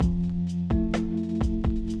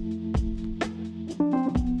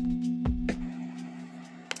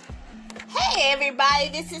Hey everybody,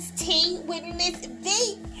 this is T with Miss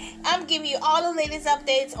V. I'm giving you all the latest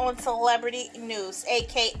updates on celebrity news,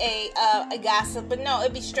 aka gossip, but no,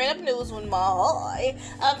 it'd be straight up news with my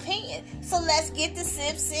opinion. So let's get the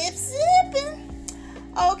sipping.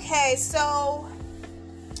 Okay, so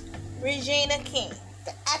Regina King,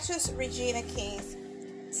 the actress Regina King's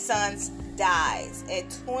son dies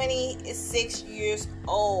at 26 years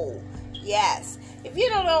old. Yes. If you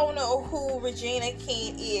don't know who Regina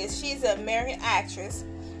King is, she's an American actress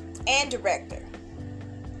and director.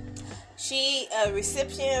 She a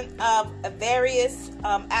recipient of various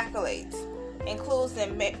accolades, includes the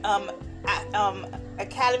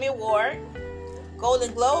Academy Award,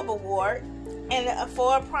 Golden Globe Award, and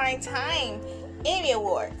 4 Primetime Emmy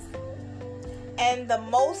Awards, and the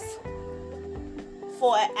most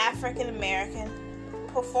for an African American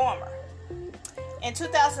performer. In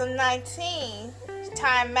 2019,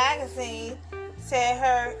 Time Magazine said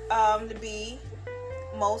her to be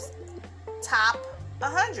most top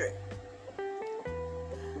 100.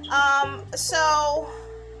 So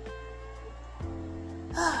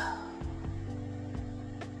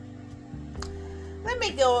let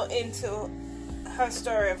me go into her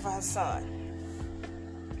story of her son.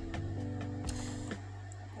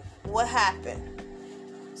 What happened?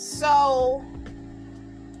 So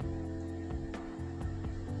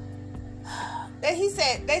they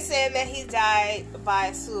said that he died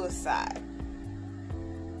by suicide.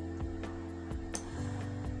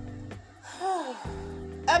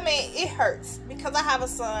 I mean, it hurts because I have a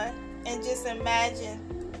son, and just imagine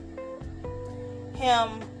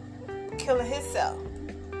him killing himself.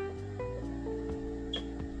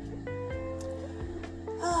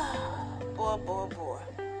 Boy.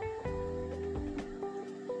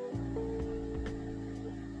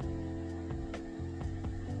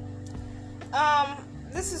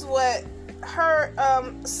 This is what her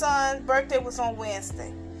son's birthday was on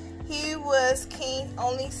Wednesday. He was King's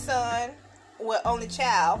only son, only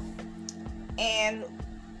child, and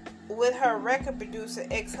with her record producer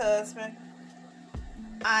ex-husband,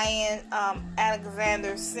 Ian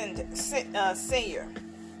Alexander Sr.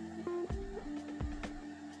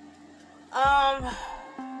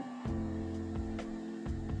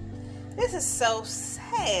 This is so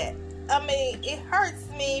sad. I mean, it hurts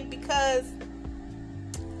me because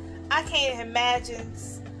I can't imagine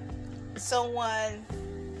someone,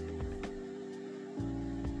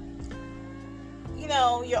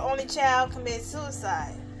 your only child commit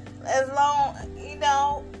suicide. As long,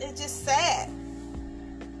 it's just sad.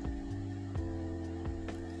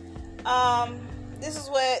 This is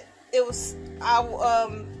what it was.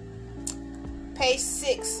 Page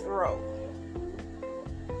 6 wrote.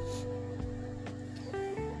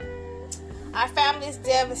 Our family is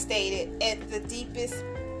devastated at the deepest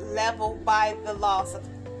level by the loss of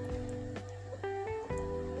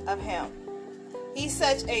him. He's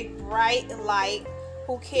such a bright light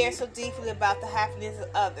who cares so deeply about the happiness of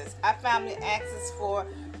others. Our family asks for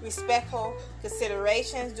respectful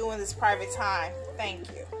considerations during this private time. Thank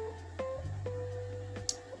you.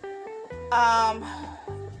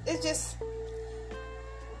 It's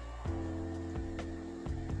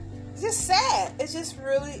just sad. It's just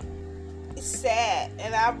really sad,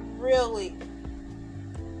 and I really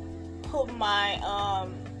put my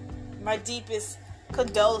my deepest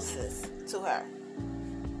condolences to her,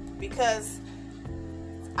 because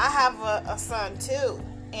I have a son too,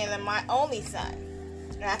 and my only son,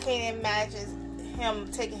 and I can't imagine him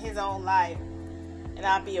taking his own life, and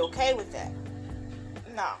I'll be okay with that.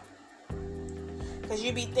 No, because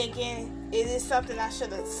you be thinking, is this something I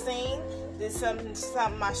should have seen? Is something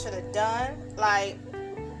I should have done? Like,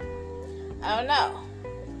 I don't know.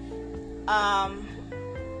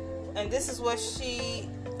 And this is what she,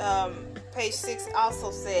 page 6 also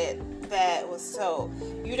said that was told.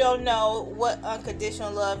 You don't know what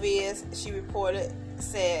unconditional love is, she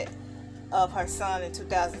said of her son in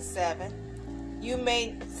 2007. You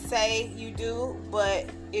may say you do, but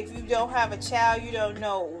if you don't have a child, you don't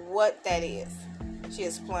know what that is, she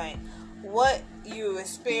explained. What you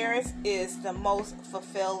experience is the most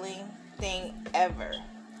fulfilling thing ever.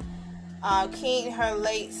 King, her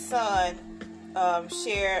late son,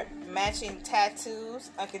 shared matching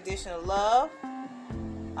tattoos, unconditional love.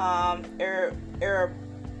 I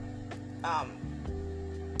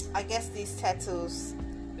guess these tattoos.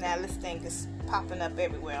 Now this thing is popping up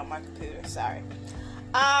everywhere on my computer. Sorry.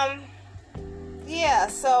 Yeah.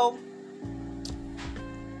 So,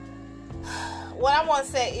 what I want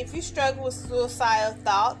to say: if you struggle with suicidal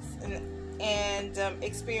thoughts and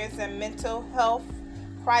experience a mental health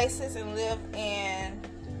crisis and live in,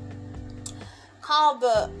 call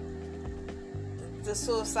the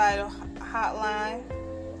suicidal hotline.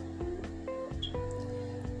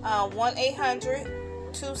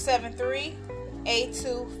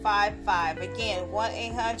 1-800-273-8255. Again,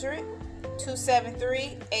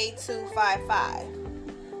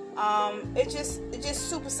 1-800-273-8255. It's just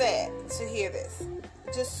super sad to hear this.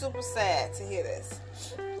 Just super sad to hear this.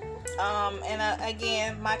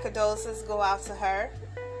 Again, my condolences go out to her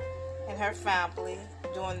and her family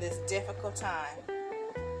during this difficult time.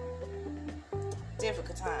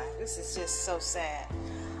 This is just so sad.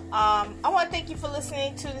 I want to thank you for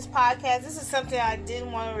listening to this podcast. This is something I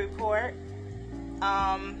didn't want to report,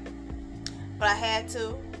 but I had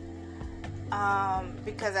to,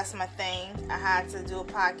 because that's my thing. I had to do a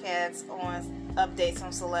podcast on updates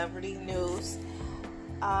on celebrity news.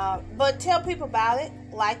 But tell people about it,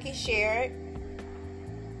 like it, share it.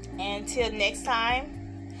 And until next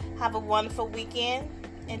time, have a wonderful weekend.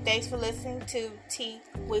 And thanks for listening to Tea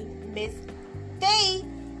with Miss D.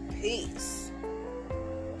 Peace.